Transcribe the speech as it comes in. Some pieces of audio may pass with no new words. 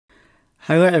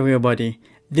Hello everybody,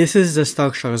 this is the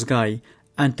Structures Guy,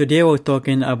 and today we're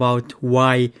talking about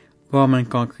why Roman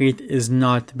concrete is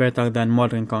not better than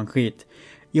modern concrete.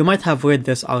 You might have read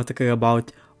this article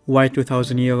about why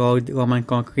 2000-year-old Roman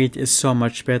concrete is so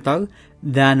much better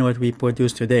than what we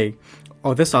produce today,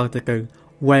 or this article,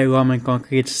 why Roman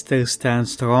concrete still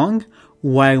stands strong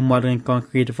while modern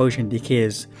concrete version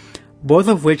decays, both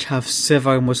of which have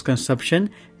several misconceptions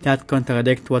that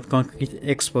contradict what concrete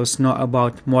experts know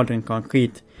about modern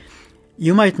concrete.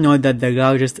 You might know that the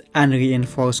largest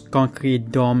unreinforced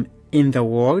concrete dome in the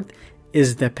world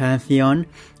is the Pantheon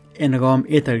in Rome,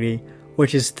 Italy,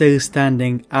 which is still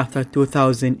standing after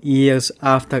 2000 years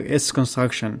after its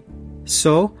construction.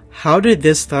 So, how did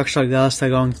this structure last a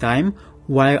long time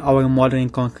while our modern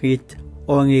concrete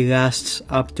only lasts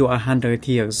up to 100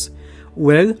 years?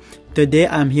 Well, today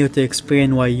I'm here to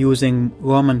explain why using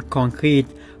Roman concrete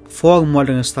for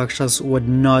modern structures would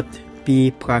not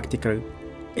be practical.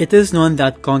 It is known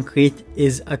that concrete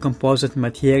is a composite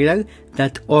material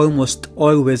that almost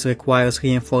always requires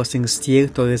reinforcing steel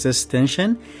to resist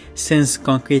tension, since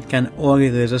concrete can only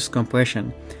resist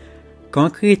compression.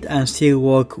 Concrete and steel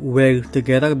work well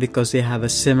together because they have a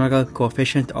similar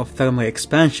coefficient of thermal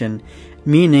expansion,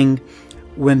 meaning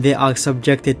when they are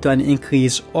subjected to an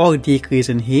increase or decrease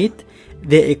in heat,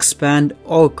 they expand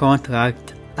or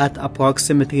contract at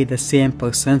approximately the same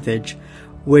percentage,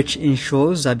 which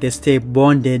ensures that they stay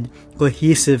bonded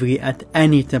cohesively at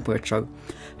any temperature.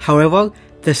 However,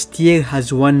 the steel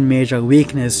has one major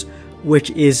weakness, which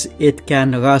is it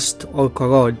can rust or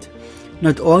corrode.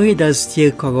 Not only does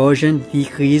steel corrosion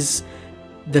decrease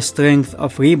the strength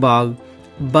of rebar,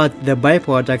 but the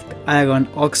byproduct iron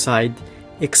oxide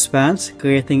expands,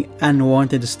 creating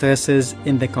unwanted stresses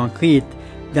in the concrete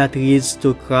that leads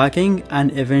to cracking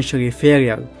and eventually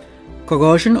failure.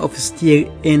 Corrosion of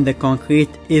steel in the concrete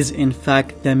is in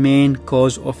fact the main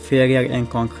cause of failure in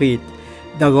concrete.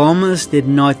 The Romans did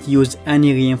not use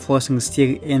any reinforcing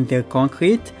steel in their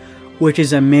concrete, which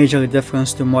is a major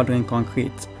difference to modern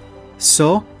concrete.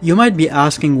 So, you might be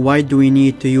asking, why do we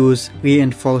need to use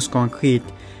reinforced concrete?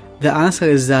 The answer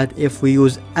is that if we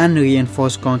use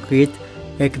unreinforced concrete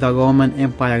like the Roman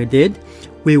Empire did,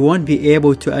 we won't be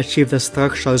able to achieve the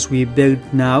structures we build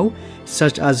now,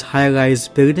 such as high-rise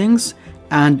buildings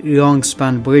and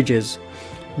long-span bridges.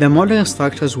 The modern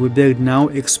structures we build now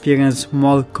experience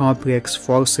more complex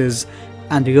forces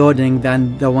and loading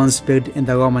than the ones built in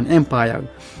the Roman Empire,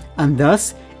 and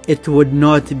thus it would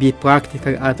not be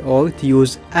practical at all to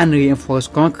use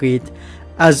unreinforced concrete,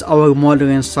 as our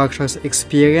modern structures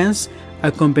experience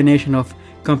a combination of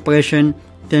compression,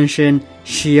 tension,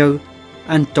 shear,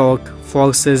 and torque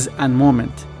forces and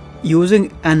moment.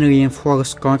 Using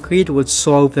unreinforced concrete would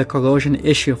solve the corrosion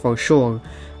issue for sure,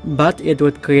 but it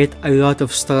would create a lot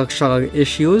of structural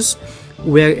issues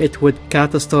where it would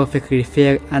catastrophically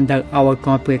fail under our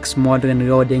complex modern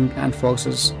loading and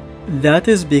forces. That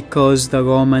is because the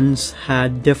Romans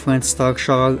had different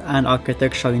structural and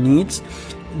architectural needs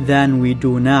than we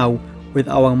do now with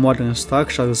our modern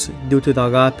structures due to the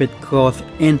rapid growth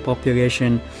in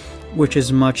population, which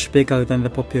is much bigger than the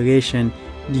population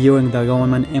during the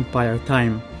Roman Empire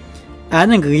time.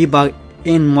 Adding rebar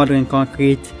in modern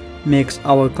concrete makes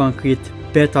our concrete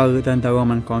better than the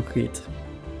Roman concrete.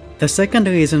 The second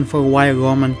reason for why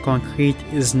Roman concrete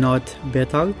is not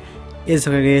better is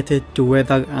related to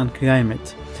weather and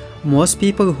climate. Most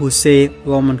people who say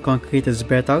Roman concrete is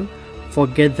better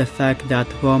forget the fact that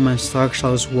Roman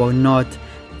structures were not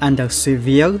under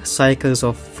severe cycles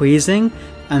of freezing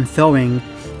and thawing,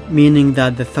 meaning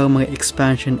that the thermal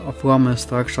expansion of Roman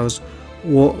structures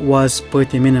was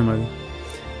pretty minimal.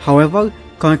 However,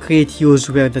 concrete used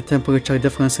where the temperature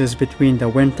differences between the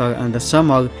winter and the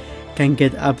summer can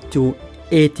get up to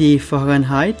 80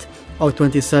 Fahrenheit or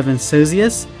 27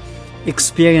 Celsius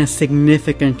experience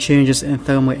significant changes in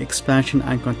thermal expansion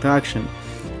and contraction.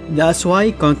 That's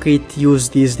why concrete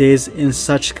used these days in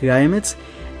such climates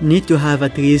need to have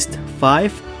at least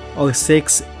 5 or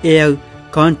 6 air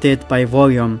content by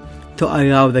volume to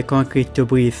allow the concrete to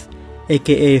breathe,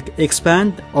 aka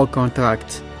expand or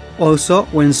contract. Also,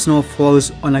 when snow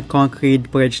falls on a concrete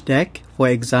bridge deck, for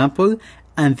example,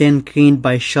 and then cleaned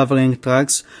by shoveling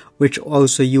trucks, which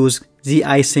also use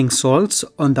de-icing salts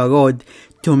on the road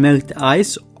to melt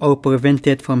ice or prevent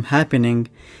it from happening,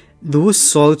 those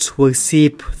salts will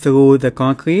seep through the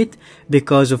concrete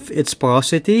because of its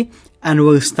porosity and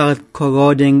will start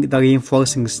corroding the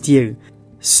reinforcing steel.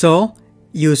 So,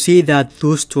 you see that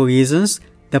those two reasons,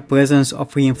 the presence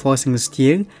of reinforcing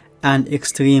steel and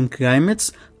extreme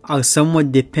climates, are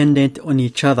somewhat dependent on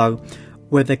each other,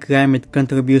 where the climate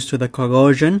contributes to the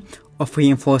corrosion of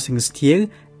reinforcing steel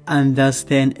and thus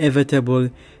the inevitable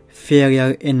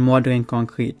failure in modern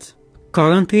concrete.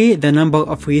 Currently, the number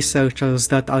of researchers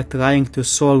that are trying to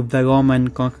solve the Roman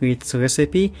concrete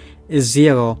recipe is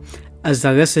 0, as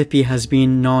the recipe has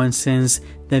been known since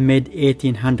the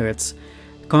mid-1800s.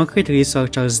 Concrete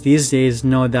researchers these days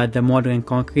know that the modern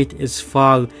concrete is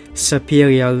far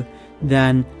superior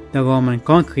than the Roman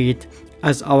concrete,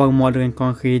 as our modern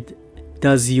concrete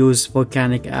does use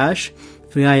volcanic ash,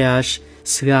 fly ash,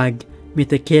 slag,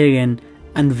 metakaolin,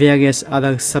 and various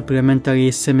other supplementary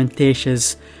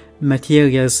cementitious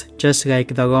materials just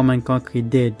like the Roman concrete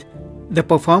did. The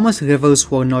performance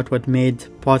levels were not what made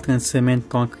Portland cement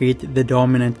concrete the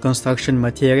dominant construction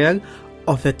material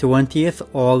of the 20th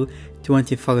or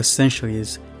 21st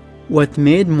centuries. What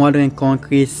made modern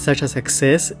concrete such a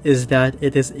success is that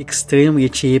it is extremely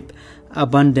cheap,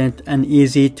 abundant, and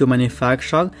easy to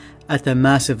manufacture at a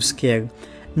massive scale.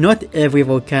 Not every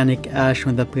volcanic ash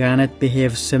on the planet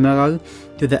behaves similar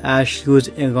to the ash used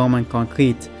in Roman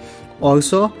concrete.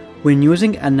 Also, when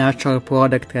using a natural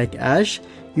product like ash,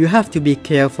 you have to be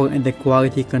careful in the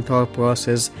quality control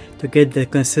process to get the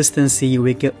consistency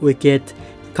we get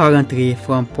currently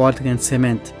from Portland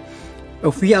cement.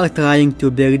 If we are trying to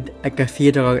build a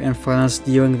cathedral in France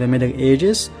during the Middle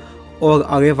Ages, or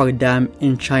a river dam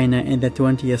in China in the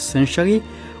 20th century,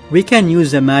 we can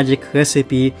use the magic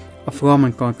recipe of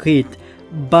Roman concrete,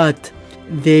 but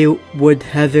they would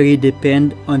heavily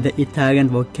depend on the Italian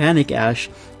volcanic ash,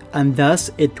 and thus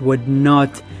it would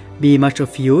not be much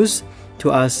of use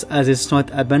to us as it's not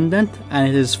abundant and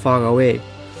it is far away.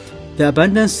 The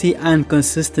abundancy and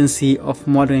consistency of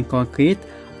modern concrete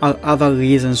are other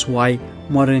reasons why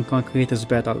modern concrete is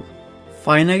better.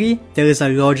 Finally, there is a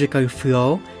logical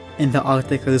flaw in the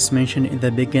articles mentioned in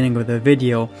the beginning of the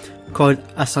video called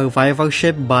a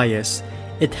survivorship bias.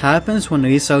 It happens when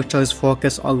researchers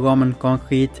focus on Roman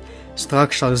concrete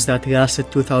structures that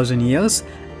lasted 2,000 years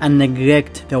and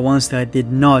neglect the ones that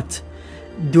did not,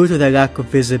 due to the lack of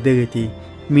visibility,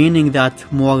 meaning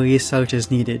that more research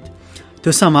is needed.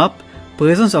 To sum up,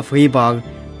 presence of rebar,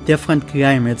 different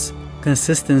climates,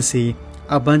 consistency,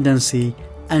 abundancy,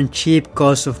 and cheap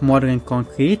cost of modern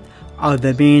concrete are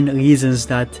the main reasons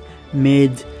that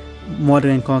made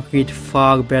modern concrete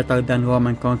far better than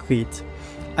Roman concrete.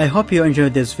 I hope you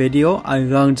enjoyed this video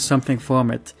and learned something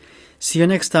from it. See you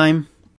next time.